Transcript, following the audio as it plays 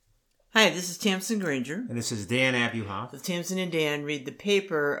Hi, this is Tamsin Granger. And this is Dan Abuhoff. With Tamsin and Dan read the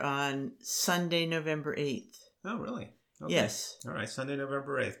paper on Sunday, November 8th. Oh, really? Okay. Yes. All right, Sunday,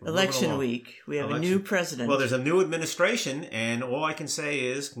 November 8th. Election week. We have a new president. Well, there's a new administration, and all I can say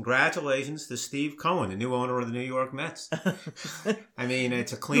is congratulations to Steve Cohen, the new owner of the New York Mets. I mean,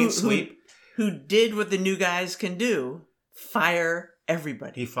 it's a clean sweep. Who did what the new guys can do, fire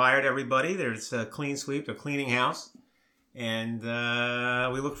everybody. He fired everybody. There's a clean sweep. They're cleaning house. And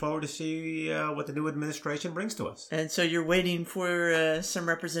we look forward to see what the new administration brings to us. And so you're waiting for some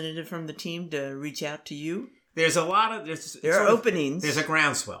representative from the team to reach out to you? There's a lot of... There are openings. There's a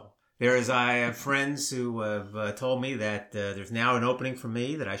groundswell. I have friends who have told me that there's now an opening for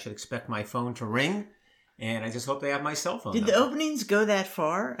me, that I should expect my phone to ring. And I just hope they have my cell phone Did number. the openings go that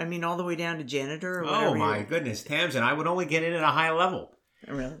far? I mean, all the way down to janitor or whatever? Oh, my goodness. Tamsin, I would only get in at a high level.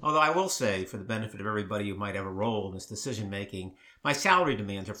 Really? Although I will say, for the benefit of everybody who might have a role in this decision-making, my salary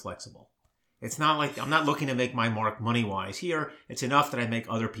demands are flexible. It's not like I'm not looking to make my mark money-wise. Here, it's enough that I make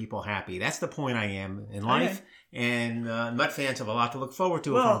other people happy. That's the point I am in life. Okay. And Met fans have a lot to look forward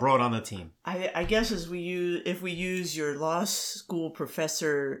to if I'm brought on the team. I guess if we use your law school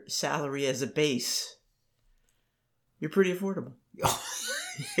professor salary as a base, you're pretty affordable.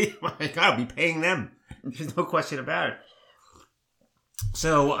 My God, I'll be paying them. There's no question about it.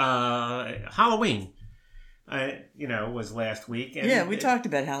 So, Halloween, was last week. And we talked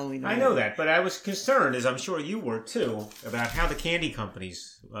about Halloween. I know that, but I was concerned, as I'm sure you were too, about how the candy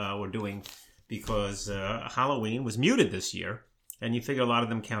companies were doing, because Halloween was muted this year, and you figure a lot of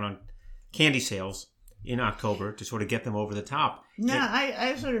them count on candy sales in October to sort of get them over the top. No,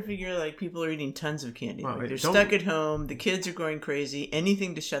 I sort of figure like people are eating tons of candy. Well, they're stuck at home. The kids are going crazy.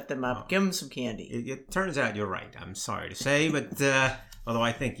 Anything to shut them up. Give them some candy. It turns out you're right. I'm sorry to say, but although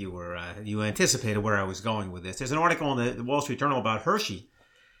I think you anticipated where I was going with this. There's an article in the Wall Street Journal about Hershey,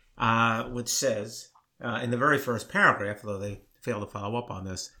 which says in the very first paragraph, although they failed to follow up on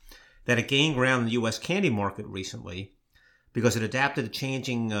this, that it gained ground in the U.S. candy market recently because it adapted to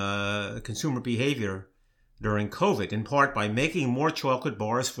changing consumer behavior during COVID, in part by making more chocolate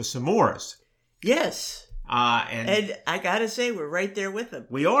bars for s'mores. Yes. And I gotta say, we're right there with them.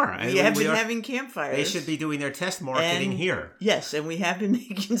 We are. We have been having campfires. They should be doing their test marketing here. Yes, and we have been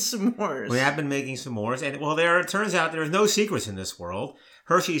making s'mores. We have been making s'mores. And, it turns out there's no secrets in this world.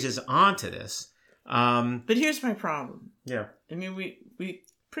 Hershey's is on to this. But here's my problem. Yeah. I mean, we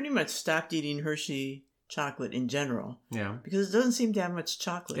pretty much stopped eating Hershey chocolate in general. Yeah. Because it doesn't seem to have much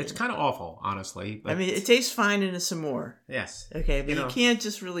chocolate. It's kind of awful, honestly. But... I mean, it tastes fine in a s'more. Yes. Okay, but you can't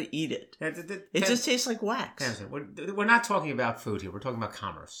just really eat it. It just tastes like wax. We're not talking about food here. We're talking about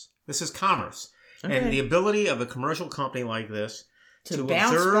commerce. This is commerce. Okay. And the ability of a commercial company like this to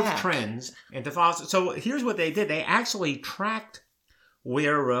observe trends and to follow. So here's what they did. They actually tracked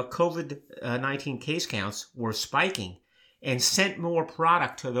where COVID-19 case counts were spiking and sent more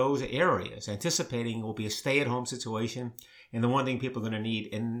product to those areas, anticipating it will be a stay-at-home situation. And the one thing people are going to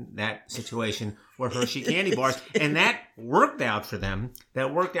need in that situation were Hershey candy bars. And that worked out for them. There are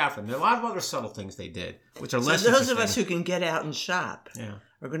a lot of other subtle things they did, which are less interesting. So those of us who can get out and shop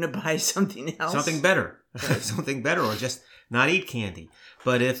are going to buy something else. Something better. Something better, or just not eat candy.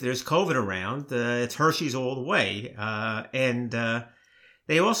 But if there's COVID around, it's Hershey's all the way. And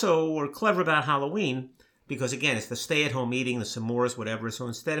they also were clever about Halloween, because, again, it's the stay-at-home eating, the s'mores, whatever. So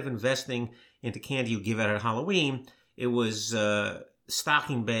instead of investing into candy you give out at Halloween, it was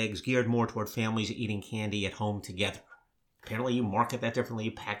stocking bags geared more toward families eating candy at home together. Apparently you market that differently,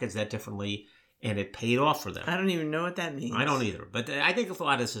 you package that differently, and it paid off for them. I don't even know what that means. I don't either. But I think a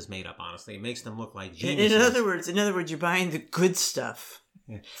lot of this is made up, honestly. It makes them look like geniuses. In other words, you're buying the good stuff.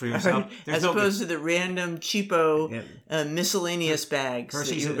 Yeah, for yourself. As opposed to the random, cheapo, miscellaneous bags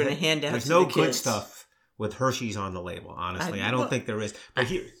that you're going to hand out to the kids. There's no good stuff with Hershey's on the label, honestly. I don't think there is. But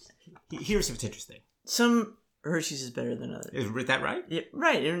here's what's interesting. Some Hershey's is better than others. Is that right? Yeah,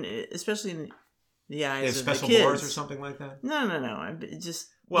 right, and especially in the eyes of the kids. Special bars or something like that? No.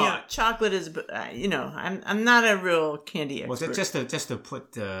 Chocolate is, I'm not a real candy expert. Well, just to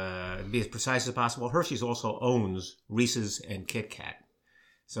put, be as precise as possible, Hershey's also owns Reese's and Kit Kat.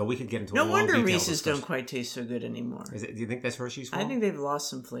 So we could get into a long detail discussion. No wonder Reese's don't quite taste so good anymore. Do you think that's Hershey's fault? I think they've lost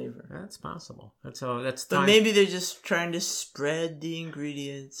some flavor. That's possible. But maybe they're just trying to spread the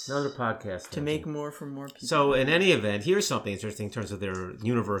ingredients. Another podcast. To make more for more people. So in any event, here's something interesting in terms of their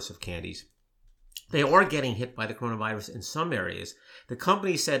universe of candies. They are getting hit by the coronavirus in some areas. The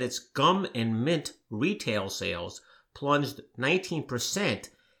company said its gum and mint retail sales plunged 19%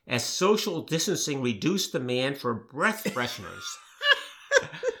 as social distancing reduced demand for breath fresheners.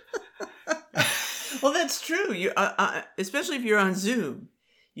 Well, that's true. You, especially if you're on Zoom,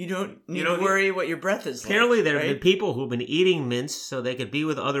 you don't need to worry what your breath is like. Apparently, there have been people who've been eating mints so they could be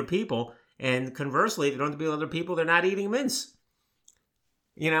with other people. And conversely, if you don't have to be with other people, they're not eating mints.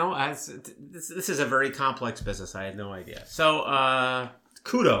 This is a very complex business. I had no idea. So,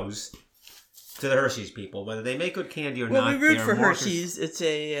 kudos to the Hershey's people, whether they make good candy or not. Well, we root for Hershey's. It's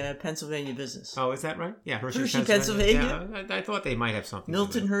a Pennsylvania business. Oh, is that right? Yeah, Hershey, Pennsylvania. Yeah, I thought they might have something.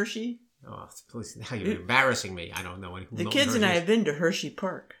 Milton Hershey. Oh, please! Now you're embarrassing me. I don't know anything. The kids and I have been to Hershey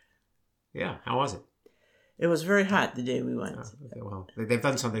Park. Yeah, how was it? It was very hot the day we went. Okay, well, they've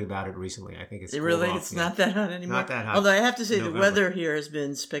done something about it recently. I think it's It's not that hot anymore. Not that hot. Although I have to say the weather here has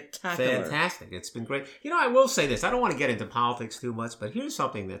been spectacular. Fantastic. It's been great. I will say this. I don't want to get into politics too much, but here's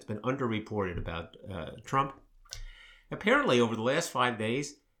something that's been underreported about Trump. Apparently, over the last 5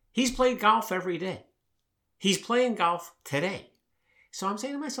 days, he's played golf every day. He's playing golf today. So I'm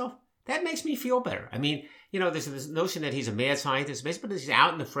saying to myself, that makes me feel better. I mean, there's this notion that he's a mad scientist, but he's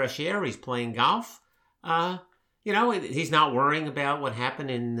out in the fresh air. He's playing golf. He's not worrying about what happened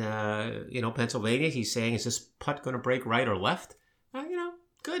in, Pennsylvania. He's saying, is this putt going to break right or left?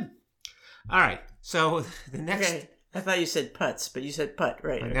 Good. All right. So the next. Okay. I thought you said putts, but you said putt.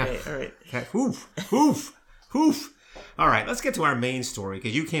 Right. Okay. All right. Okay. Hoof. All right. Let's get to our main story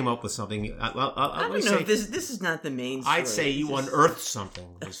because you came up with something. I don't know if this is not the main story. I'd say you unearthed something,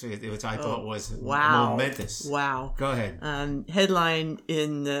 which I thought was momentous. Wow. Go ahead. Headline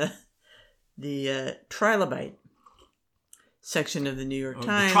in the Trilobite section of the New York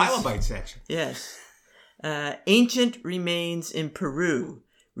Times. The Trilobite section. Yes. Ancient remains in Peru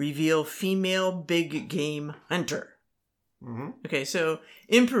reveal female big game hunter. Mm-hmm. Okay, so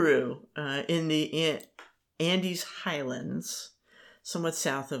in Peru, in the Andes Highlands, somewhat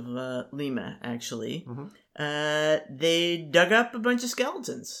south of Lima, actually, they dug up a bunch of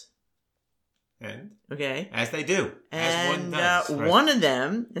skeletons. And? Okay. As they do. As one does. Right? One of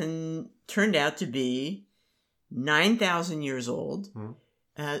them turned out to be 9,000 years old,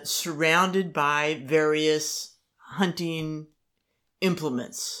 surrounded by various hunting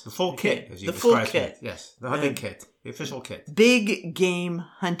implements. The full kit, as you described. The full kit. Yes, the hunting kit. The official kit. Big game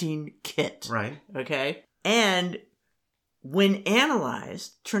hunting kit. Right. Okay. And when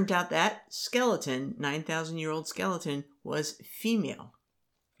analyzed, turned out that skeleton, 9,000-year-old skeleton, was female.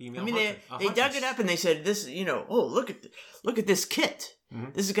 Female. I mean, they dug it up and they said, "This, look at this kit.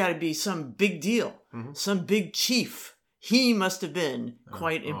 Mm-hmm. This has got to be some big deal, some big chief. He must have been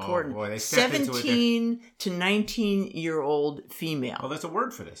quite important." Boy, they 17 to 19-year-old female. Oh, there's a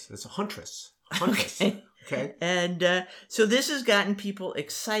word for this. It's a huntress. Okay. And so this has gotten people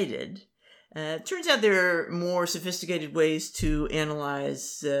excited. Turns out there are more sophisticated ways to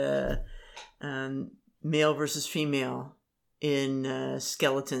analyze male versus female in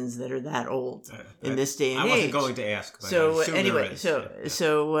skeletons that are that old in this day and age. I wasn't going to ask. But so anyway,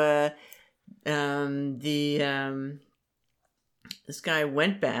 this guy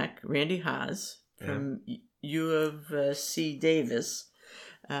went back, Randy Haas from U of C Davis,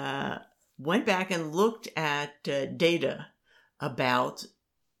 went back and looked at data about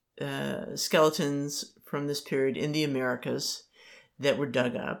skeletons from this period in the Americas that were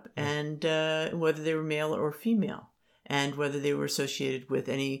dug up, and whether they were male or female, and whether they were associated with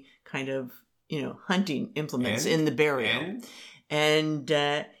any kind of hunting implements in the burial. And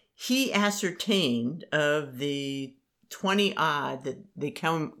he ascertained of the 20 odd that they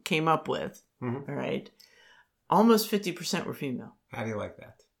came up with, all right, almost 50% were female. How do you like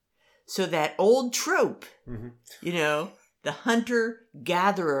that? So that old trope, the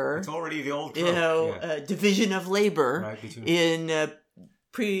hunter-gatherer, it's already the old trope, division of labor in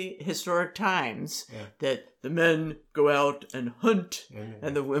prehistoric times, that the men go out and hunt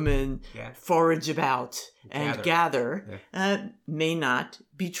and the women forage about and gather may not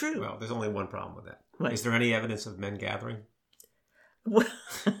be true. Well, there's only one problem with that. What? Is there any evidence of men gathering? Well,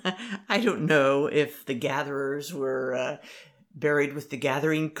 I don't know if the gatherers were buried with the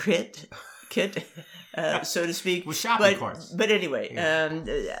gathering kit, so to speak. With shopping carts. But anyway,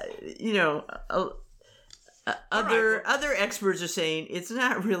 other experts are saying it's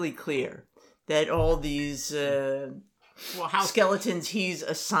not really clear that all these skeletons he's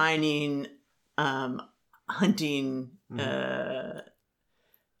assigning hunting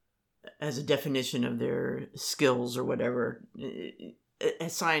as a definition of their skills or whatever,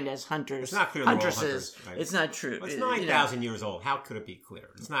 assigned as hunters. It's not clear huntresses. Right? It's not true. Well, it's 9,000 years old. How could it be clear?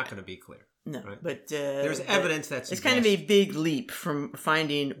 It's not going to be clear. No, right? But there's evidence that's. It's kind of a big leap from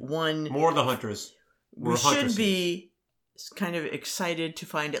finding one. More of the hunters. We should be kind of excited to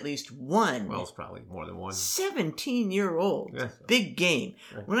find at least one. Well, it's probably more than one. 17-year-old. Yeah. Big game.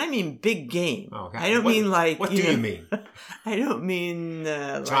 Right. When I mean big game, I don't mean like... What do you mean? I don't mean...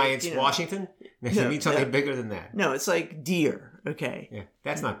 Giants, like, Washington? You mean something bigger than that? No, it's like deer, okay? Yeah,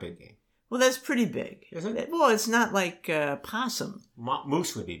 that's not big game. Well, that's pretty big. Isn't it? Well, it's not like possum.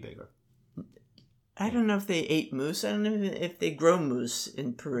 Moose would be bigger. I don't know if they ate moose. I don't know if they grow moose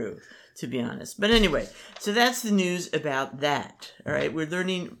in Peru, to be honest. But anyway, so that's the news about that. All right, we're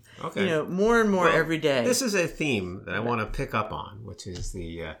learning, more and more every day. This is a theme that I want to pick up on, which is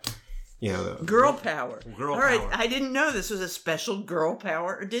the, girl power. Girl All right, power. I didn't know this was a special girl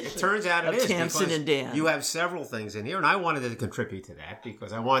power edition. It turns out it is. Tamsin and Dan. You have several things in here, and I wanted to contribute to that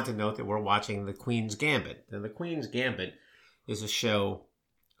because I wanted to note that we're watching The Queen's Gambit. And The Queen's Gambit is a show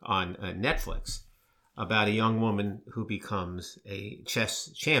on Netflix about a young woman who becomes a chess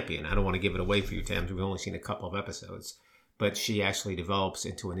champion. I don't want to give it away for you, Tams. We've only seen a couple of episodes. But she actually develops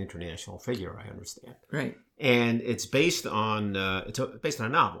into an international figure, I understand. Right. And it's based on a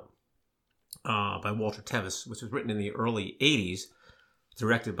novel by Walter Tevis, which was written in the early 80s,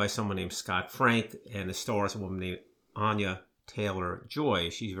 directed by someone named Scott Frank, and it stars a woman named Anya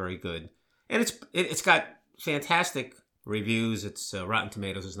Taylor-Joy. She's very good. And it's got fantastic reviews. It's Rotten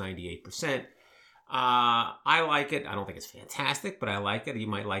Tomatoes is 98%. I like it. I don't think it's fantastic, but I like it. You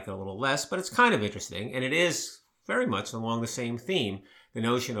might like it a little less, but it's kind of interesting. And it is very much along the same theme, the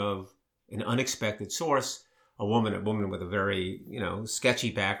notion of an unexpected source, a woman with a very,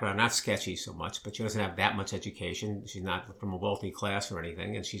 sketchy background, not sketchy so much, but she doesn't have that much education. She's not from a wealthy class or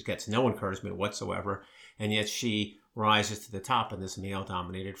anything, and she gets no encouragement whatsoever. And yet she rises to the top in this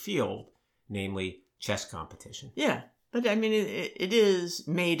male-dominated field, namely chess competition. Yeah, but I mean, it is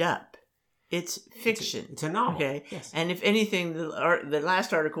made up. It's fiction. It's a novel. Okay. Yes. And if anything, the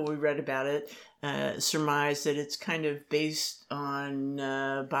last article we read about it surmised that it's kind of based on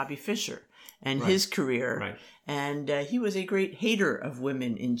Bobby Fischer and his career. Right. And he was a great hater of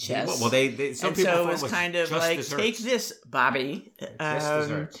women in chess. Well, some people so it was kind of like, desserts. Take this, Bobby.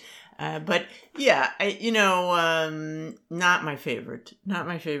 Desserts. But yeah, not my favorite. Not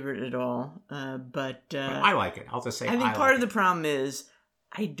my favorite at all. But I like it. I'll just say I think part of the problem is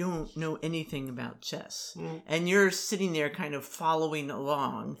I don't know anything about chess. And you're sitting there kind of following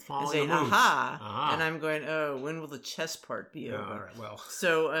along and saying, aha. And I'm going, oh, when will the chess part be over? All right, well.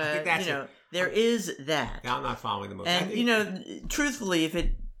 So, there is that. I'm not following the moves. And, truthfully, if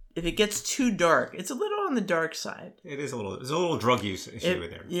it gets too dark, it's a little on the dark side. It is a little. There's a little drug use issue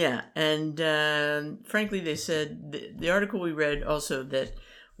there. Yeah. And frankly, they said, the article we read also that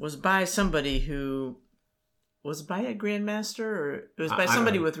was by somebody who... Was it by a grandmaster, or it was by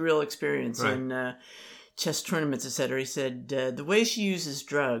somebody with real experience in chess tournaments, etc.? He said the way she uses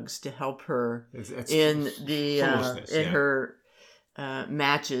drugs to help her her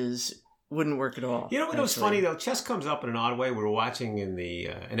matches wouldn't work at all. You know what was funny though? Chess comes up in an odd way. We were watching in the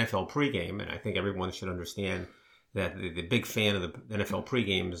NFL pregame, and I think everyone should understand that the big fan of the NFL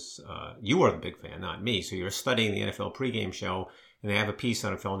pregames, you are the big fan, not me. So you're studying the NFL pregame show, and they have a piece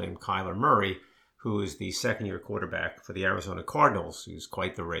on a fellow named Kyler Murray, who is the second-year quarterback for the Arizona Cardinals, who's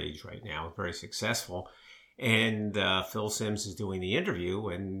quite the rage right now, very successful. And Phil Simms is doing the interview,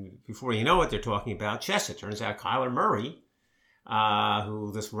 and before you know it, they're talking about chess. It turns out Kyler Murray,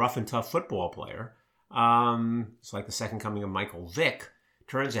 who this rough and tough football player, it's like the second coming of Michael Vick,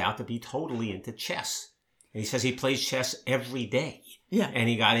 turns out to be totally into chess. And he says he plays chess every day. Yeah. And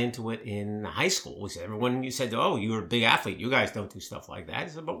he got into it in high school. He said, everyone, you said, oh, you're a big athlete. You guys don't do stuff like that. He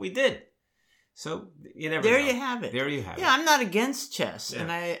said, but we did. So you never know. You have it. There you have it. Yeah, I'm not against chess. Yeah.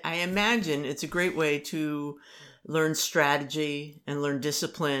 And I imagine it's a great way to learn strategy and learn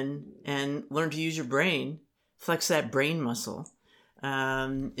discipline and learn to use your brain, flex that brain muscle.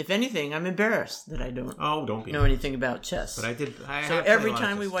 If anything, I'm embarrassed that I don't know anything about chess. But I did. So every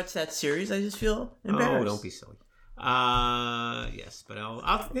time we watch that series, I just feel embarrassed. Oh, don't be silly. Yes,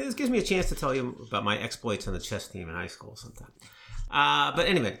 but this gives me a chance to tell you about my exploits on the chess team in high school sometime. But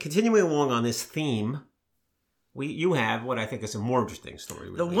anyway, continuing along on this theme, you have what I think is a more interesting story.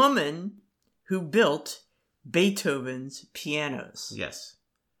 Really. The woman who built Beethoven's pianos. Yes.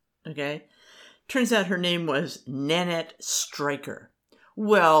 Okay. Turns out her name was Nanette Streicher.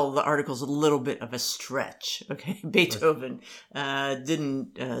 Well, the article's a little bit of a stretch. Okay. Beethoven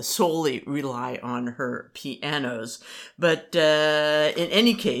didn't solely rely on her pianos. But in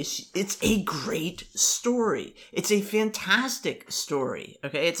any case, it's a great story. It's a fantastic story.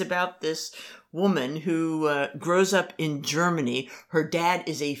 Okay. It's about this woman who grows up in Germany. Her dad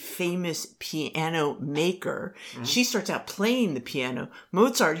is a famous piano maker. Mm-hmm. She starts out playing the piano.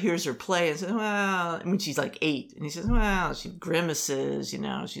 Mozart hears her play and says, well, when she's like 8. And he says, well, she grimaces,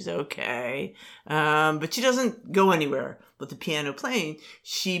 she's okay. But she doesn't go anywhere with the piano playing.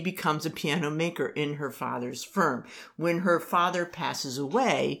 She becomes a piano maker in her father's firm. When her father passes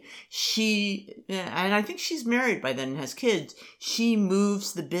away, and I think she's married by then and has kids, she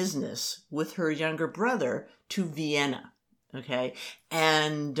moves the business with her younger brother to Vienna. Okay.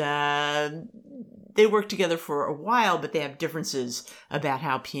 And they work together for a while, but they have differences about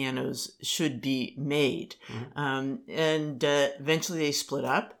how pianos should be made. Mm-hmm. And eventually they split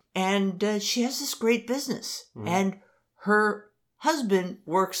up, and she has this great business. Mm-hmm. And her husband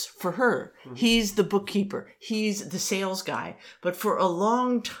works for her. Mm-hmm. He's the bookkeeper. He's the sales guy. But for a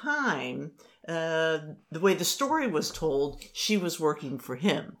long time, the way the story was told, she was working for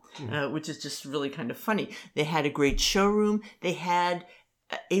him, which is just really kind of funny. They had a great showroom. They had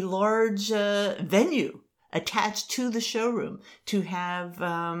a large venue attached to the showroom to have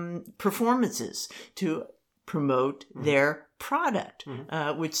performances to promote their product,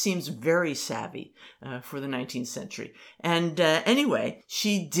 which seems very savvy for the 19th century. And anyway,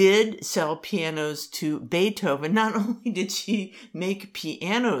 she did sell pianos to Beethoven. Not only did she make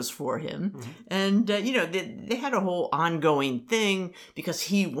pianos for him, and, they had a whole ongoing thing because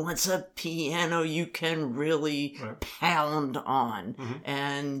he wants a piano you can really pound on.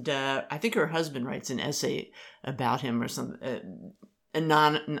 And I think her husband writes an essay about him or something.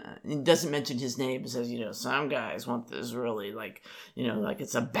 It doesn't mention his name. It says, some guys want this really like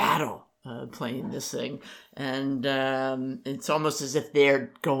it's a battle playing this thing. And it's almost as if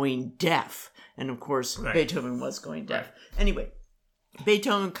they're going deaf. And of course, Beethoven was going deaf. Anyway,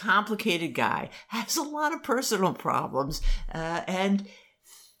 Beethoven, complicated guy, has a lot of personal problems. And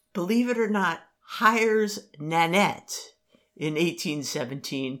believe it or not, hires Nanette in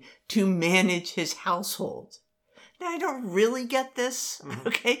 1817 to manage his household. Now, I don't really get this,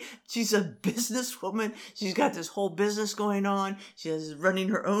 okay? She's a businesswoman. She's got this whole business going on. She's running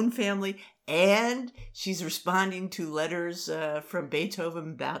her own family, and she's responding to letters from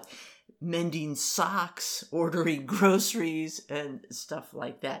Beethoven about mending socks, ordering groceries, and stuff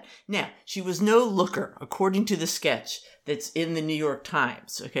like that. Now, she was no looker, according to the sketch that's in the New York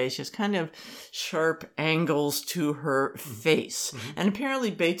Times, okay? She has kind of sharp angles to her face. And apparently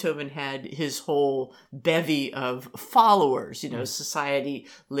Beethoven had his whole bevy of followers, society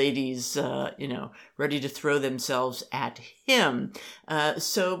ladies, ready to throw themselves at him.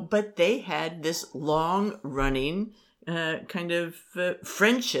 But they had this long-running kind of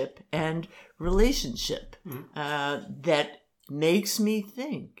friendship and relationship that makes me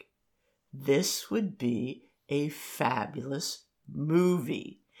think this would be a fabulous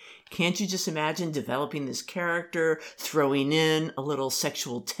movie. Can't you just imagine developing this character, throwing in a little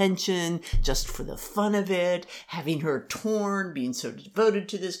sexual tension just for the fun of it, having her torn, being so devoted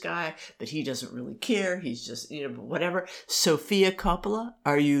to this guy, but he doesn't really care. He's just, whatever. Sofia Coppola,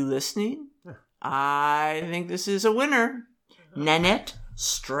 are you listening? I think this is a winner. Nanette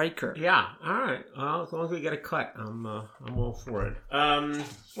Streicher. Yeah, all right. Well, as long as we get a cut, I'm all for it.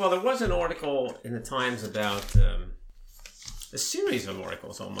 Well, there was an article in the Times about a series of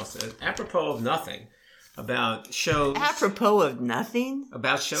articles almost, apropos of nothing, about shows. Apropos of nothing?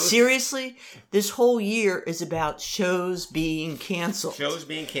 About shows. Seriously? This whole year is about shows being canceled. Shows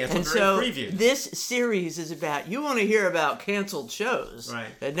being canceled and so preview. This series is about, you want to hear about canceled shows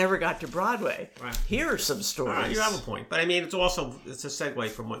that never got to Broadway. Right. Here are some stories. All right, you have a point. But I mean, it's a segue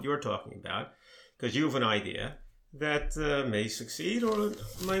from what you're talking about, because you have an idea that may succeed or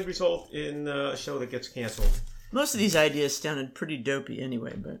may result in a show that gets canceled. Most of these ideas sounded pretty dopey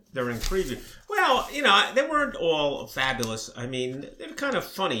anyway, but... They're in preview. Well, they weren't all fabulous. I mean, they're kind of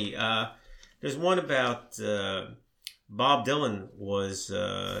funny. There's one about Bob Dylan was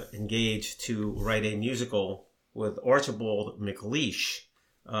engaged to write a musical with Archibald MacLeish,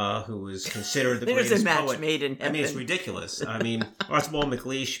 who was considered the greatest There's a match poet. Made in heaven. I mean, it's ridiculous. I mean, Archibald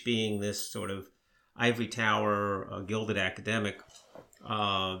MacLeish being this sort of ivory tower, gilded academic,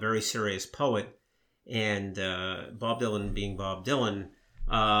 very serious poet, and Bob Dylan being Bob Dylan.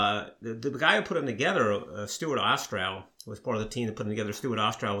 The guy who put him together, Stuart Ostrow, was part of the team that put him together. Stuart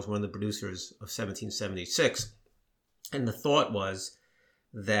Ostrow was one of the producers of 1776. And the thought was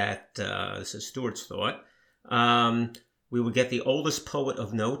that, this is Stuart's thought, we would get the oldest poet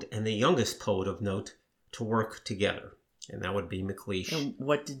of note and the youngest poet of note to work together. And that would be MacLeish. And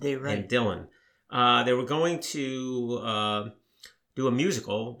what did they write? And Dylan. They were going to do a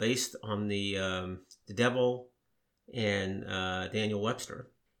musical based on the Devil and Daniel Webster.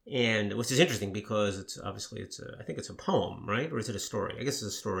 And which is interesting because I think it's a poem, right? Or is it a story? I guess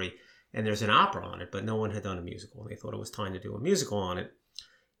it's a story. And there's an opera on it, but no one had done a musical. And they thought it was time to do a musical on it.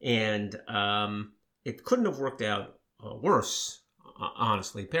 And it couldn't have worked out worse,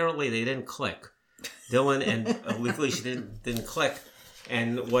 honestly. Apparently, they didn't click. Dylan and McLeish didn't click.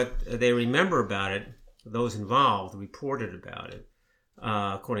 And what they remember about it, those involved reported about it,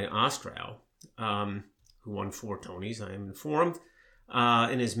 according to Ostrow, who won 4 Tonys, I am informed,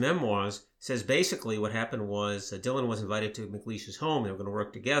 in his memoirs, says basically what happened was Dylan was invited to McLeish's home. They were going to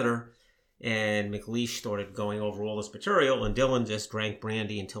work together. And McLeish started going over all this material, and Dylan just drank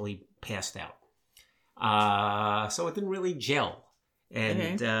brandy until he passed out. So it didn't really gel.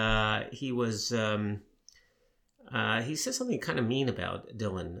 And he was, he said something kind of mean about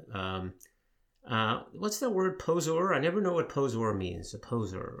Dylan. What's that word, poseur? I never know what poseur means, a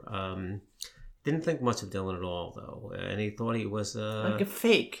poser. Didn't think much of Dylan at all, though. And he thought he was... like a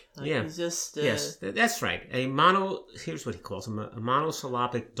fake. Like yeah. He's just... Yes, that's right. Here's what he calls him, a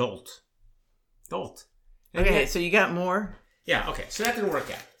monosyllabic dolt. Dolt. And okay, so you got more? Yeah, okay. So that didn't work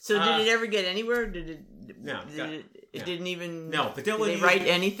out. So did it ever get anywhere? No. It didn't even... No, but Dylan... Did they write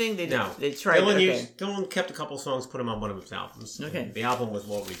anything? They tried... Dylan kept a couple songs, put them on one of his albums. Okay. The album was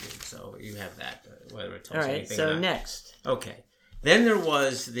well reviewed, so you have that, whether it tells you anything so or not. Next. Okay. Then there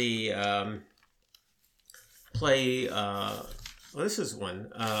was the play... this is one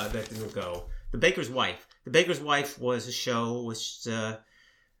that didn't go. The Baker's Wife. The Baker's Wife was a show which...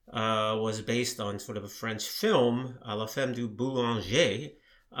 was based on sort of a French film, La Femme du Boulanger,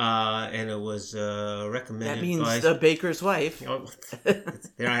 and it was recommended That means by... The Baker's Wife.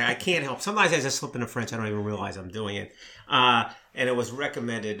 I can't help. Sometimes I just slip into French. I don't even realize I'm doing it. And it was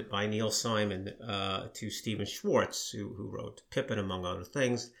recommended by Neil Simon to Stephen Schwartz, who wrote Pippin, among other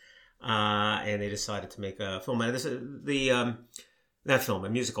things. And they decided to make a film. And this is not film, a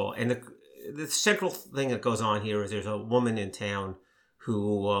musical. And the central thing that goes on here is there's a woman in town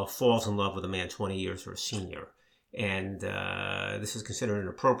who falls in love with a man 20 years her senior. And this is considered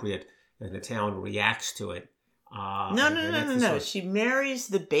inappropriate, and the town reacts to it. No. She marries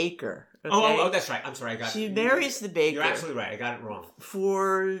the baker. Okay? Oh, that's right. I'm sorry. She marries the baker. You're absolutely right. I got it wrong.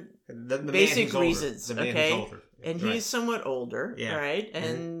 For the basic reasons. The man okay? who's older. And he's somewhat older, yeah. right?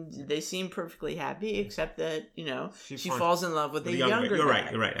 And they seem perfectly happy, except that, she falls in love with a younger guy.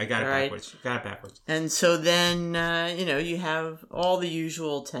 You're right. I got it backwards. And so then, you have all the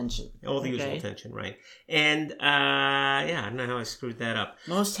usual tension. Usual tension, right. And, I don't know how I screwed that up.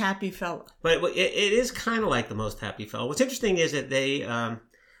 Most happy fella. But it is kind of like the Most Happy Fella. What's interesting is that they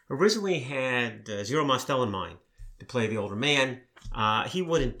originally had Zero Mostel in mind to play the older man. He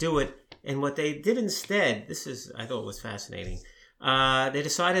wouldn't do it. And what they did instead, I thought was fascinating, they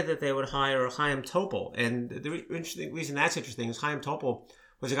decided that they would hire Chaim Topol. And the interesting reason that's interesting is Chaim Topol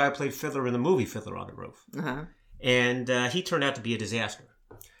was the guy who played Fiddler in the movie Fiddler on the Roof. Uh-huh. And he turned out to be a disaster.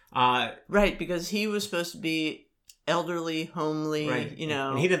 Right, because he was supposed to be elderly, homely, right.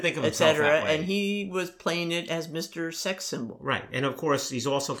 And he didn't think of himself that way. And he was playing it as Mr. Sex Symbol. Right. And of course, he's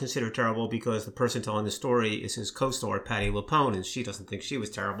also considered terrible because the person telling the story is his co-star, Patti LuPone, and she doesn't think she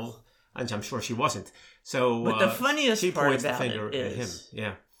was terrible. I'm sure she wasn't. So, but the funniest she part points about the finger it is at him.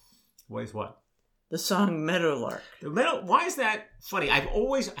 Yeah. What? The song Meadowlark. Why is that funny? I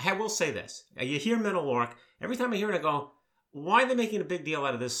will say this. You hear Meadowlark, every time I hear it, I go, why are they making a big deal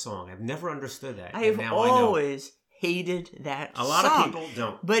out of this song? I've never understood that. I have always hated that song. A lot of people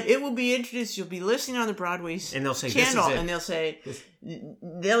don't. But it will be introduced. You'll be listening on the Broadway and they'll say, channel, this is it. And they'll say,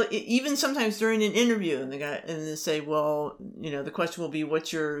 they'll even sometimes during an interview, and they'll say, well, the question will be,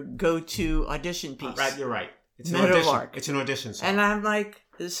 what's your go-to audition piece? Right, you're right. It's Meadowlark. It's an audition song. And I'm like,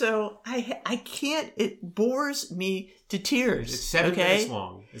 so I can't. It bores me to tears. It's 7 minutes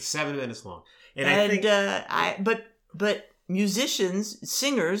long. And I think, but musicians,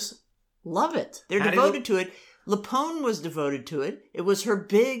 singers, love it. They're devoted to it. LuPone was devoted to it. It was her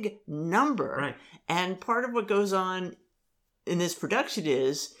big number. Right. And part of what goes on in this production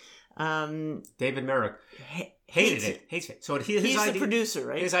is David Merrick hates it. So he's the producer,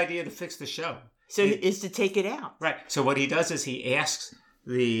 right? His idea to fix the show. So is to take it out. Right. So what he does is he asks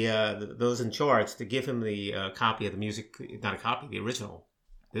those in charge to give him the copy of the music, not a copy, the original,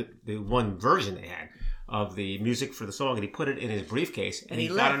 the one version they had of the music for the song, and he put it in his briefcase, and he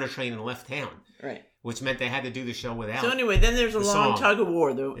got on a train and left town. Right. Which meant they had to do the show without. So anyway, then there's a long tug of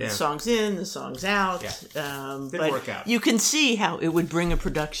war. The Yeah. song's in, the song's out. Yeah. Didn't but work out. You can see how it would bring a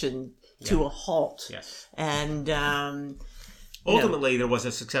production to a halt. Yes. And ultimately, there was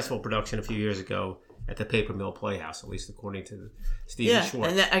a successful production a few years ago at the Paper Mill Playhouse, at least according to Stephen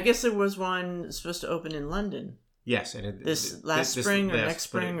Schwartz. And I guess there was one supposed to open in London. Yes, and this spring or next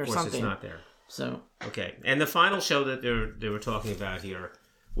spring or something. It's not there. So okay, and the final show that they were talking about here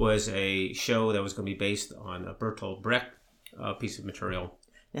was a show that was going to be based on a Bertolt Brecht piece of material.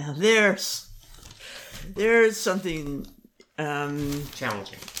 Now there's something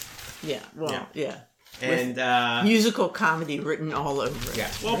challenging. Yeah. Well, yeah. And musical comedy written all over it. Yeah.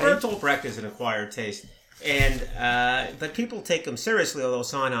 Well, right? Bertolt Brecht is an acquired taste. And but people take him seriously, although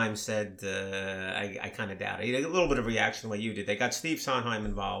Sondheim said, I kind of doubt it. He had a little bit of reaction the way you did. They got Steve Sondheim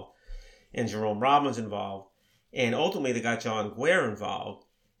involved and Jerome Robbins involved. And ultimately they got John Guare involved.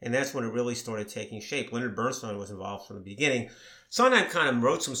 And that's when it really started taking shape. Leonard Bernstein was involved from the beginning. Sondheim kind of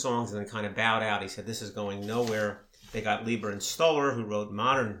wrote some songs and then kind of bowed out. He said, this is going nowhere. They got Leiber and Stoller, who wrote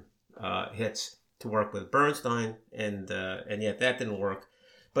modern hits, to work with Bernstein. And yet that didn't work.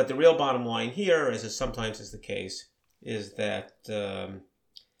 But the real bottom line here, as it sometimes is the case, is that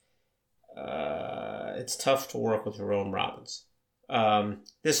it's tough to work with Jerome Robbins.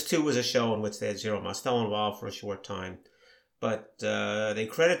 This, too, was a show in which they had Zero Mostel involved for a short time. But they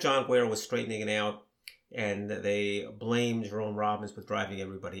credit John Guare with straightening it out, and they blame Jerome Robbins for driving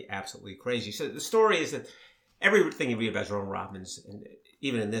everybody absolutely crazy. So the story is that everything you read about Jerome Robbins, and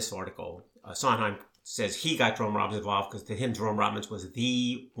even in this article, Sondheim says he got Jerome Robbins involved because to him, Jerome Robbins was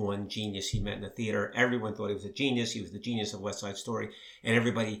the one genius he met in the theater. Everyone thought he was a genius. He was the genius of West Side Story, and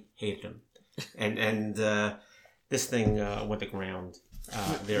everybody hated him. And this thing went to ground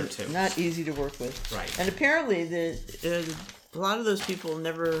there, too. Not easy to work with. Right. And apparently, a lot of those people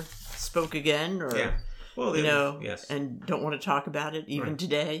never spoke again, or... Yeah. Well, yes. And don't want to talk about it even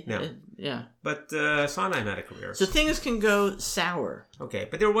today. No. Yeah. But Sondheim had a career. So things can go sour. Okay,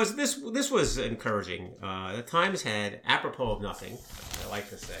 but there was this was encouraging. The Times had, apropos of nothing, I like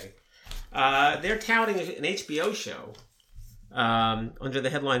to say, they're touting an HBO show under the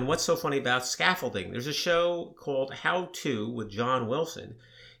headline, What's So Funny About Scaffolding? There's a show called How To with John Wilson,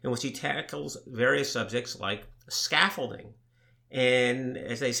 in which he tackles various subjects like scaffolding. And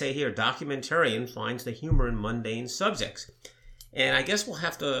as they say here, documentarian finds the humor in mundane subjects. And I guess we'll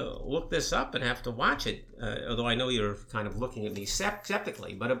have to look this up and have to watch it, although I know you're kind of looking at me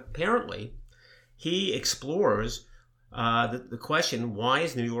skeptically. But apparently, he explores the question, why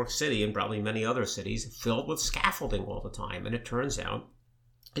is New York City and probably many other cities filled with scaffolding all the time? And it turns out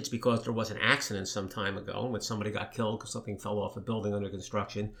it's because there was an accident some time ago in which somebody got killed because something fell off a building under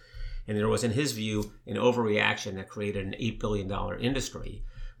construction. And there was, in his view, an overreaction that created an $8 billion industry,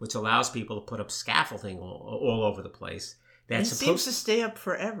 which allows people to put up scaffolding all over the place. It seems to stay up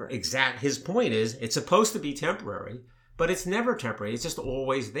forever. Exactly. His point is, it's supposed to be temporary, but it's never temporary. It's just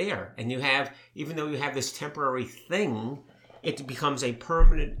always there. And even though you have this temporary thing, it becomes a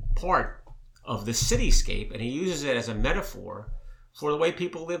permanent part of the cityscape. And he uses it as a metaphor for the way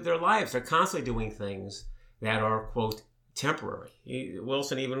people live their lives. They're constantly doing things that are, quote, temporary.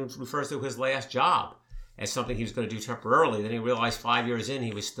 Wilson even refers to his last job as something he was going to do temporarily. Then he realized 5 years in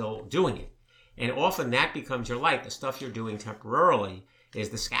he was still doing it. And often that becomes your life. The stuff you're doing temporarily is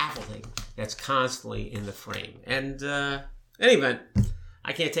the scaffolding that's constantly in the frame. And in any event,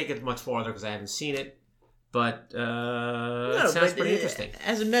 I can't take it much farther because I haven't seen it. But it sounds pretty interesting.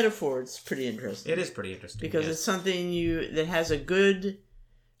 As a metaphor, it's pretty interesting. It is pretty interesting. Because it's something that has a good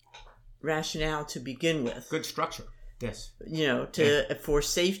rationale to begin with. Good structure. Yes. For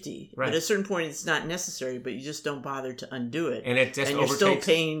safety. Right. But at a certain point, it's not necessary, but you just don't bother to undo it. And it just you're still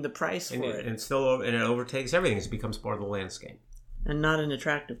paying the price for it. And it overtakes everything. It becomes part of the landscape. And not an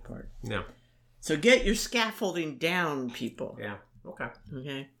attractive part. No. So get your scaffolding down, people. Yeah. Okay.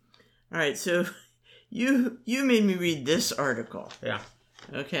 All right. So you made me read this article. Yeah.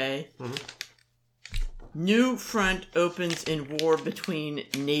 Okay. Mm-hmm. New front opens in war between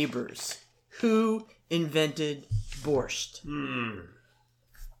neighbors. Who invented borscht?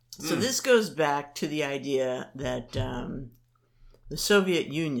 So this goes back to the idea that the Soviet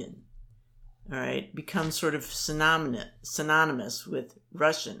Union, all right, becomes sort of synonymous with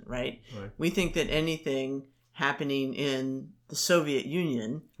Russian, right? We think that anything happening in the Soviet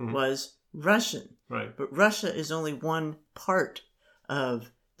Union was Russian. Right. But Russia is only one part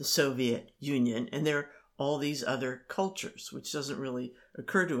of the Soviet Union, and there are all these other cultures, which doesn't really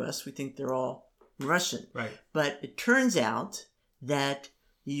occur to us. We think they're all Russian. Right. But it turns out that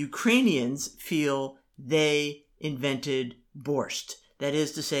the Ukrainians feel they invented borscht. That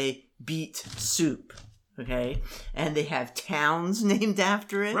is to say, beet soup. Okay? And they have towns named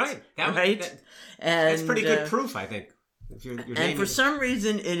after it. Right. Right? That's pretty good proof, I think. And for some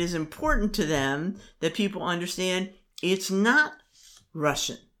reason, it is important to them that people understand it's not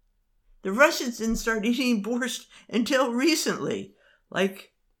Russian. The Russians didn't start eating borscht until recently.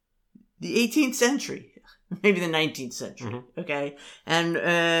 Like the 18th century, maybe the 19th century. Okay. And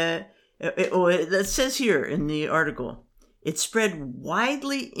it says here in the article, it spread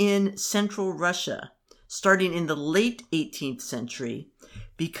widely in Central Russia, starting in the late 18th century,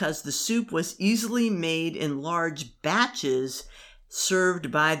 because the soup was easily made in large batches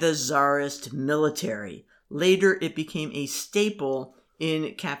served by the Tsarist military. Later, it became a staple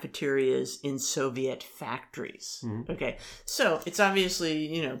in cafeterias in Soviet factories. Okay, so it's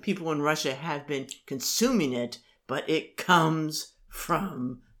obviously, people in Russia have been consuming it, but it comes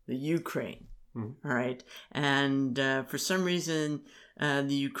from the Ukraine. All right, and for some reason, the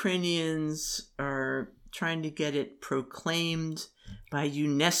Ukrainians are trying to get it proclaimed by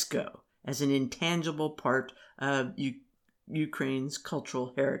UNESCO as an intangible part of Ukraine's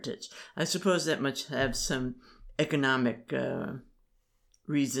cultural heritage. I suppose that must have some economic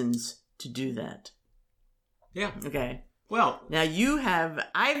reasons to do that. Yeah. Okay. Well, now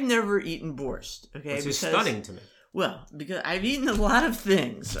I've never eaten borscht. Okay, which is stunning to me. Well, because I've eaten a lot of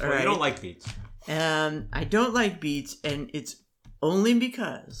things. All right. You don't like beets. I don't like beets, and it's only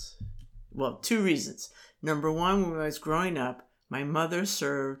because, two reasons. Number one, when I was growing up, my mother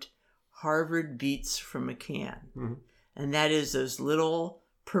served Harvard beets from a can. And that is those little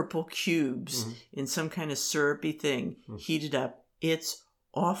purple cubes in some kind of syrupy thing, heated up. It's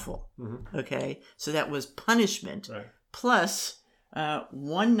awful. Okay? So that was punishment. Right. Plus,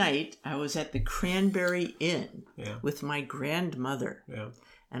 one night I was at the Cranberry Inn with my grandmother. Yeah.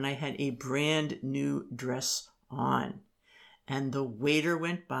 And I had a brand new dress on. And the waiter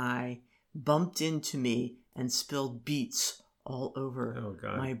went by, bumped into me, and spilled beets all over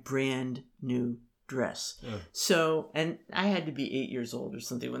my brand new dress. So, and I had to be 8 years old or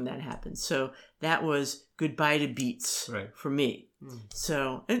something when that happened. So that was goodbye to beets for me.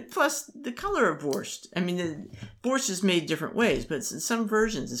 So, and plus the color of borscht. I mean, the borscht is made different ways, but in some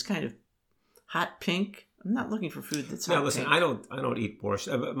versions it's kind of hot pink. I'm not looking for food that's hot pink. Listen, I don't eat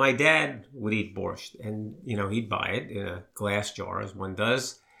borscht. My dad would eat borscht, and he'd buy it in a glass jar, as one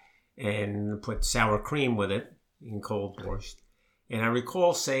does, and put sour cream with it in cold borscht. And I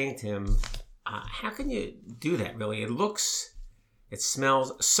recall saying to him, how can you do that, really? It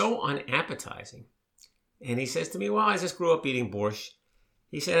smells so unappetizing. And he says to me, well, I just grew up eating borscht.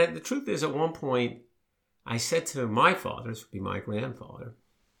 He said, the truth is, at one point, I said to my father, this would be my grandfather,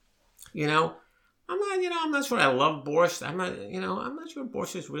 I'm not sure I love borscht. I'm not sure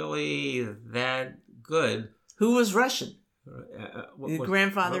borscht is really that good. Who was Russian? Your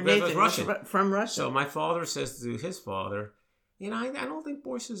grandfather Nathan was from Russia. So my father says to his father, I don't think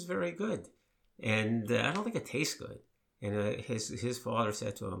borscht is very good. And I don't think it tastes good. And his father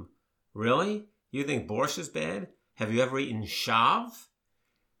said to him, really? You think borscht is bad? Have you ever eaten shav?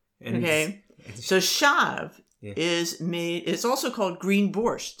 Okay. So shav is made, it's also called green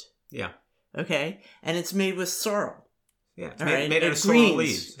borscht. Yeah. Okay. And it's made with sorrel. Yeah. It's made out of sorrel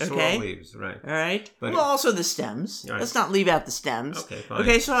leaves. Okay. Sorrel leaves, right. All right. But also the stems. Right. Let's not leave out the stems. Okay, fine.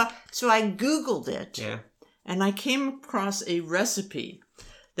 Okay, so I Googled it. Yeah. And I came across a recipe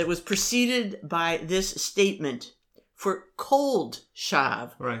that was preceded by this statement: for cold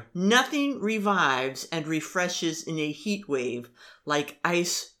shav, nothing revives and refreshes in a heat wave like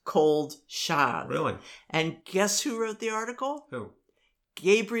ice cold shav. Really? And guess who wrote the article? Who?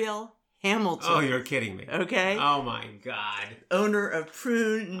 Gabriel Hamilton. Oh, you're kidding me. Okay. Oh, my God. Owner of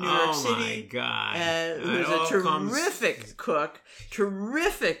Prune, New York City. Oh, my God. Who's a terrific cook,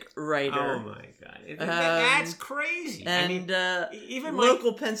 terrific writer. Oh, my God. That's crazy. And even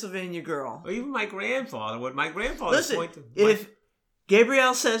local Pennsylvania girl. Even my grandfather would. My grandfather point to... If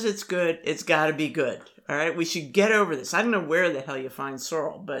Gabrielle says it's good, it's got to be good. All right? We should get over this. I don't know where the hell you find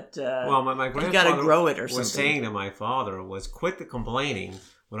sorrel, but my grandfather you got to grow it or something. Was saying to my father was, quit the complaining.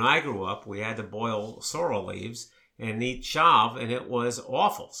 When I grew up, we had to boil sorrel leaves and eat shav, and it was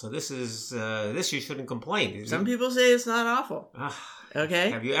awful. So this you shouldn't complain. Some people say it's not awful. Okay.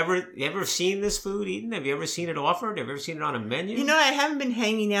 Have you ever seen this food eaten? Have you ever seen it offered? Have you ever seen it on a menu? I haven't been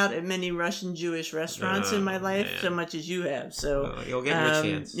hanging out at many Russian Jewish restaurants in my life so much as you have. So you'll get your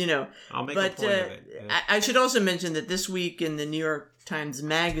chance. I'll make a point of it. Yeah. I should also mention that this week in the New York Times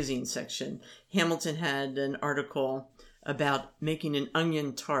Magazine section, Hamilton had an article about making an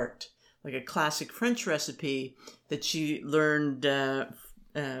onion tart, like a classic French recipe that she learned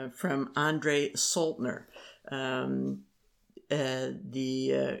from Andre Saltner,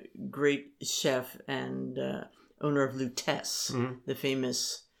 the great chef and owner of Lutèce, the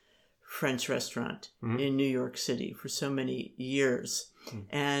famous French restaurant in New York City for so many years.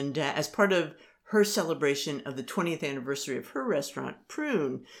 And as part of her celebration of the 20th anniversary of her restaurant,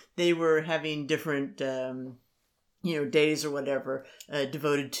 Prune, they were having different days or whatever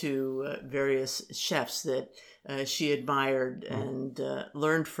devoted to various chefs that she admired and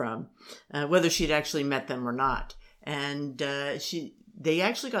learned from, whether she'd actually met them or not. And they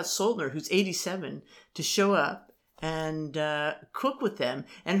actually got Soltner, who's 87, to show up and cook with them.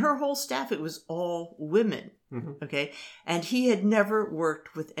 And her whole staff, it was all women. Mm-hmm. Okay. And he had never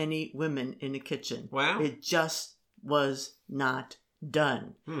worked with any women in a kitchen. Wow. It just was not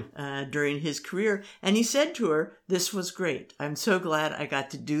done during his career. And he said to her, "This was great. I'm so glad I got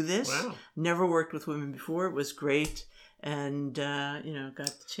to do this. Wow. Never worked with women before. It was great." And, got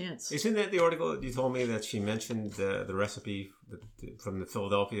the chance. Isn't that the article that you told me that she mentioned the recipe from the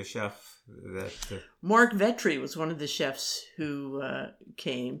Philadelphia chef? Mark Vetri was one of the chefs who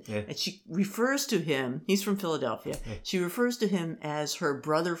came. Yeah. And she refers to him, he's from Philadelphia, she refers to him as her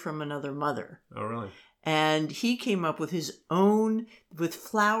brother from another mother. Oh, really? And he came up with his own, with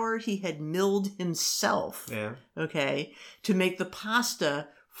flour he had milled himself, okay, to make the pasta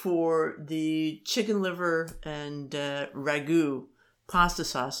for the chicken liver and ragu pasta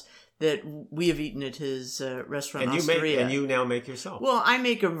sauce that we have eaten at his restaurant Osteria. And you now make yourself. Well, I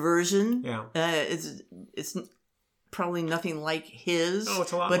make a version. Yeah. It's probably nothing like his. Oh,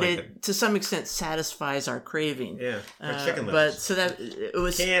 it's a lot but like it to some extent satisfies our craving. Yeah, chicken livers. But so that it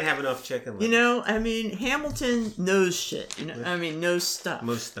was. Can't have enough chicken livers. Hamilton knows shit. Knows stuff.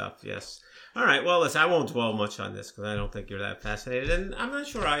 Most stuff, yes. All right, well, listen, I won't dwell much on this because I don't think you're that fascinated, and I'm not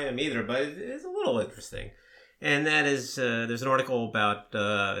sure I am either, but it's a little interesting. And that is, there's an article about,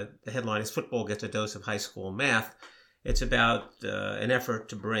 the headline is Football Gets a Dose of High School Math. It's about an effort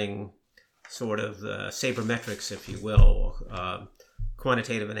to bring sort of sabermetrics, if you will,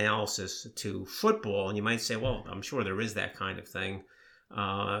 quantitative analysis to football. And you might say, well, I'm sure there is that kind of thing.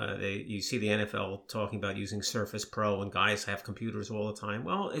 You see the NFL talking about using Surface Pro and guys have computers all the time.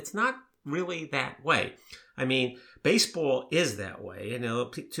 Well, it's not really that way. I mean, baseball is that way, and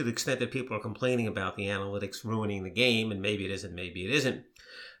to the extent that people are complaining about the analytics ruining the game, and maybe it isn't, maybe it isn't.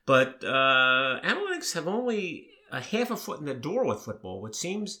 But analytics have only a half a foot in the door with football, which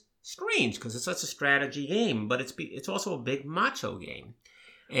seems strange because it's such a strategy game, but it's also a big macho game.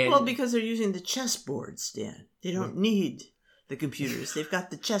 And well, because they're using the chessboards, Dan. They don't need the computers. They've got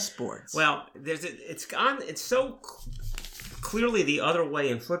the chessboards. Well, it's so clearly the other way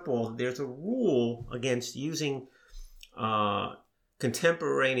in football. There's a rule against using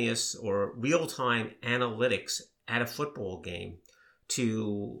contemporaneous or real-time analytics at a football game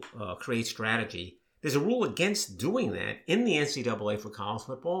to create strategy. There's a rule against doing that in the NCAA for college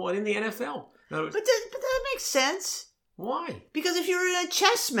football and in the NFL. But that makes sense. Why? Because if you're in a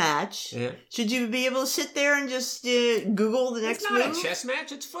chess match, should you be able to sit there and just Google the next move? It's not a chess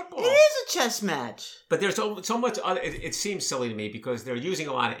match, it's football. It is a chess match. But there's so much other... It seems silly to me because they're using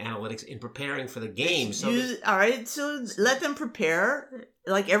a lot of analytics in preparing for the game. All right, so let them prepare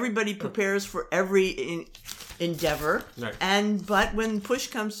like everybody prepares for every endeavor. Right. But when push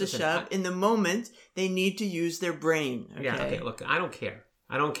comes to shove, in the moment, they need to use their brain. Okay? Yeah, okay, look, I don't care.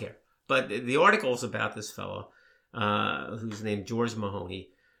 But the article is about this fellow who's named George Mahoney,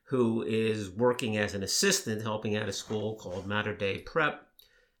 who is working as an assistant helping out a school called Mater Dei Prep.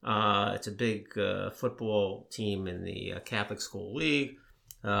 It's a big football team in the Catholic School League.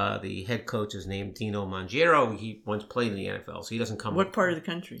 The head coach is named Dino Mangiero. He once played in the NFL, so he doesn't come What part of the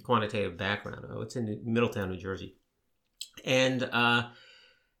country? Quantitative background. Oh, it's in Middletown, New Jersey. And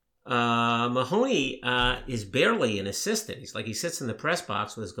Mahoney is barely an assistant. He sits in the press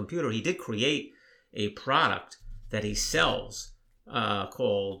box with his computer. He did create a product that he sells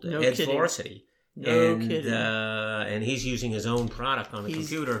called Ed's Varsity. And he's using his own product on the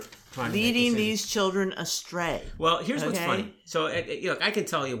computer. Leading these children astray. Well, here's what's funny. So, I can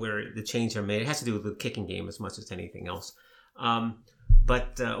tell you where the changes are made. It has to do with the kicking game as much as anything else.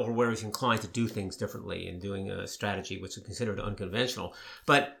 Or where he's inclined to do things differently and doing a strategy which is considered unconventional.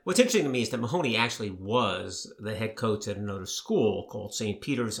 But what's interesting to me is that Mahoney actually was the head coach at another school called St.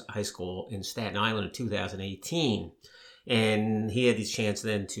 Peter's High School in Staten Island in 2018. And he had the chance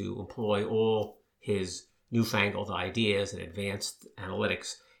then to employ all his newfangled ideas and advanced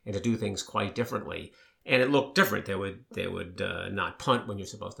analytics and to do things quite differently. And it looked different. They would not punt when you're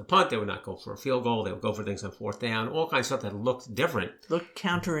supposed to punt. They would not go for a field goal. They would go for things on fourth down. All kinds of stuff that looked different. Looked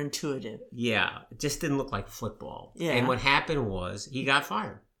counterintuitive. Yeah. It just didn't look like football. Yeah. And what happened was he got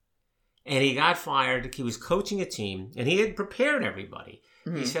fired. And he got fired. He was coaching a team, and he had prepared everybody.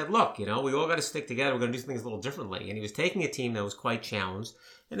 Mm-hmm. He said, look, we all got to stick together. We're going to do things a little differently. And he was taking a team that was quite challenged.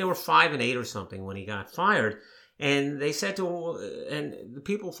 And they were 5-8 or something when he got fired. And they said to him, and the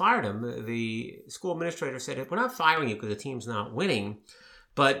people fired him. The school administrator said, we're not firing you because the team's not winning,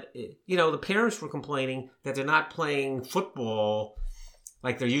 But, the parents were complaining that they're not playing football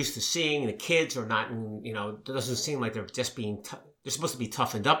like they're used to seeing. The kids are not, it doesn't seem like they're just being, they're supposed to be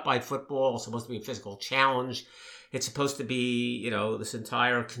toughened up by football. It's supposed to be a physical challenge. It's supposed to be, this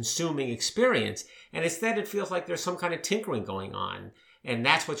entire consuming experience. And instead it feels like there's some kind of tinkering going on. And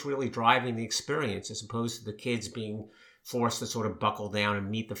that's what's really driving the experience, as opposed to the kids being forced to sort of buckle down and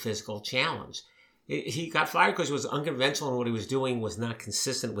meet the physical challenge. He got fired because it was unconventional, and what he was doing was not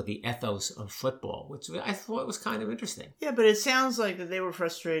consistent with the ethos of football, which I thought was kind of interesting. Yeah, but it sounds like that they were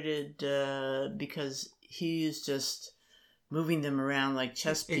frustrated because he's just moving them around like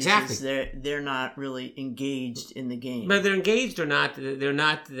chess pieces. Exactly. They're not really engaged in the game. But they're engaged or not,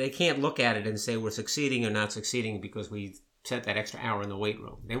 they can't look at it and say we're succeeding or not succeeding because we spent that extra hour in the weight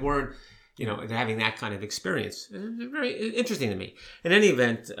room. They weren't, they're having that kind of experience. It's very interesting to me. In any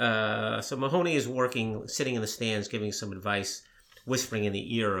event, so Mahoney is sitting in the stands, giving some advice, whispering in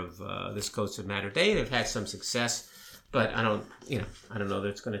the ear of this coach of Mater Dei. They've had some success, but I don't know that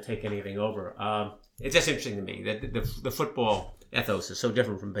it's going to take anything over. It's just interesting to me that the football ethos is so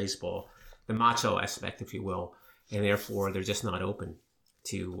different from baseball, the macho aspect, if you will, and therefore they're just not open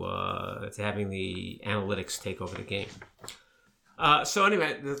to having the analytics take over the game. So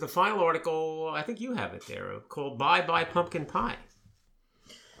anyway, the final article, I think you have it there, called Bye Bye Pumpkin Pie.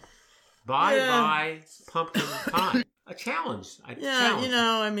 Bye Pumpkin Pie. A challenge.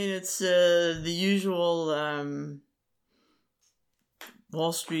 It's the usual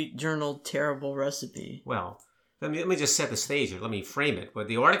Wall Street Journal terrible recipe. Well, let me just set the stage here. Let me frame it. What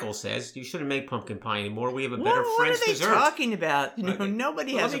the article says, you shouldn't make pumpkin pie anymore. We have a better French dessert. What are they talking about?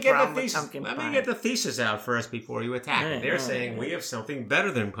 Nobody has a problem with pumpkin pie. Let me get the thesis out first before you attack it. They're saying we have something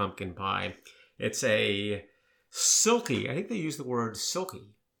better than pumpkin pie. It's a silky, I think they use the word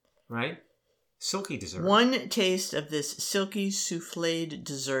silky, right? Silky dessert. One taste of this silky souffled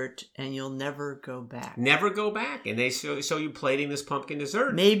dessert and you'll never go back. Never go back. And they show you plating this pumpkin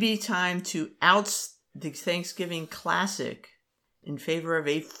dessert. Maybe time to oust the Thanksgiving classic in favor of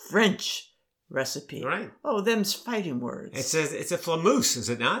a French recipe. Right. Oh, them's fighting words. It says it's a flamousse, is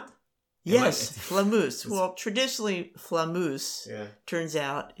it not? Yes, flamousse. Well, traditionally, flamousse, turns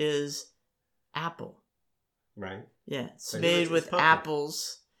out, is apple. Right. Yeah, it's made with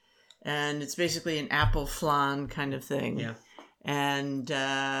apples, and it's basically an apple flan kind of thing. Yeah. And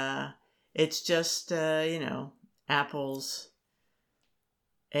it's just, apples,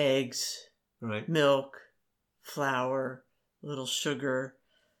 eggs, right, milk, flour, a little sugar,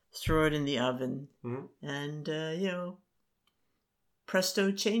 throw it in the oven, and,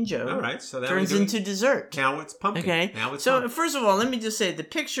 presto changeo. All right, so that turns into dessert. Now it's pumpkin. Okay. Now it's pumpkin. First of all, let me just say the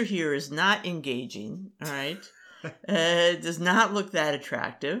picture here is not engaging. All right. It does not look that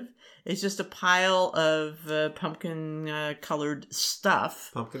attractive. It's just a pile of pumpkin-colored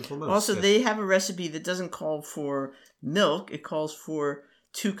stuff. Pumpkin flamousse. Also, they have a recipe that doesn't call for milk. It calls for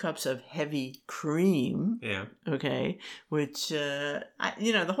 2 cups of heavy cream. Yeah. Okay. Which, the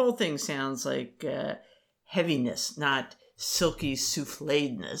whole thing sounds like heaviness, not silky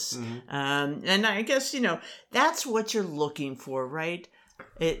souffledness. And I guess, that's what you're looking for, right?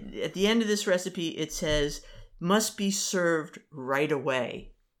 At the end of this recipe, it says, must be served right away.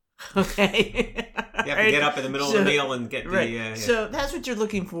 Okay. You have to get up in the middle of the meal and get the... So that's what you're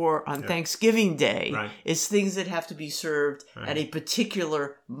looking for on Thanksgiving Day. Right. Is things that have to be served at a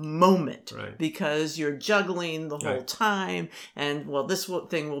particular moment. Right. Because you're juggling the whole time. And, this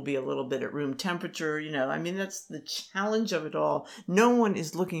thing will be a little bit at room temperature. That's the challenge of it all. No one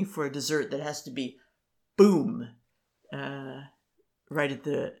is looking for a dessert that has to be boom. Right at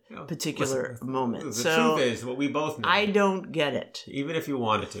the particular moment. The truth is, what we both know. I don't get it. Even if you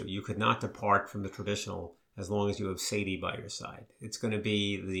wanted to, you could not depart from the traditional as long as you have Sadie by your side. It's going to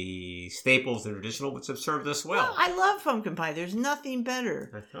be the staples, the traditional, which have served us well. I love pumpkin pie. There's nothing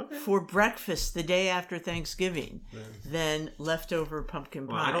better for breakfast the day after Thanksgiving than leftover pumpkin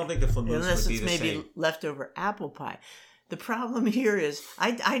pie. Well, I don't think the flamousse unless would be it's the maybe same. Leftover apple pie. The problem here is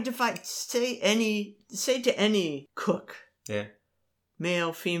I defy say to any cook. Yeah.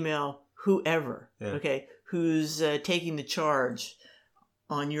 Male, female, whoever, who's taking the charge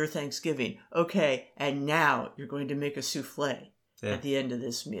on your Thanksgiving. Okay, and now you're going to make a souffle at the end of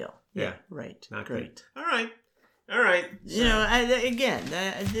this meal. Yeah. Right. Not great. All right. So,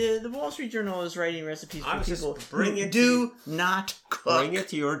 the Wall Street Journal is writing recipes for people who do not cook. Bring it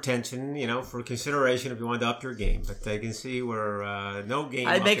to your attention, for consideration if you want to up your game. But I can see where no game.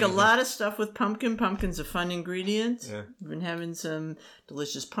 I make a lot of stuff with pumpkin. Pumpkin's a fun ingredient. Yeah. We've been having some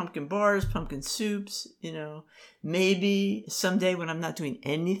delicious pumpkin bars, pumpkin soups. Maybe someday when I'm not doing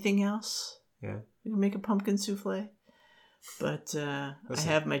anything else, we can make a pumpkin souffle. But I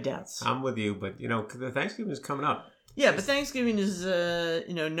have my doubts. I'm with you, but the Thanksgiving is coming up. Yeah, but Thanksgiving is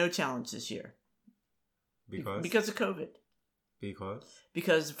no challenge this year. Because of COVID. Because?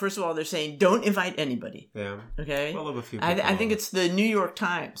 Because, first of all, they're saying don't invite anybody. Yeah. Okay? Well, a few I think it's the New York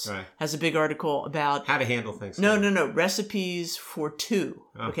Times has a big article about... how to handle things. No. Recipes for two.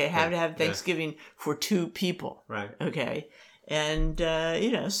 Okay? How to have Thanksgiving for two people. Right. Okay? And,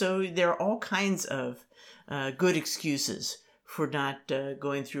 so there are all kinds of good excuses for not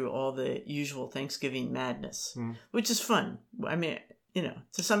going through all the usual Thanksgiving madness, which is fun. I mean,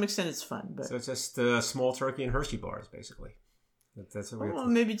 to some extent it's fun. But... So it's just small turkey and Hershey bars, basically. That's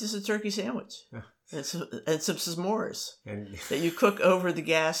maybe just a turkey sandwich and some s'mores that you cook over the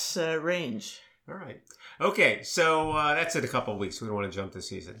gas range. All right. Okay, so that's in a couple of weeks. We don't want to jump the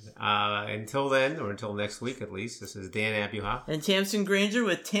season. Until then, or until next week at least, this is Dan Abuhoff. And Tamsin Granger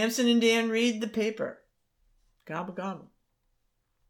with Tamsin and Dan Read the Paper. Gobble, gobble.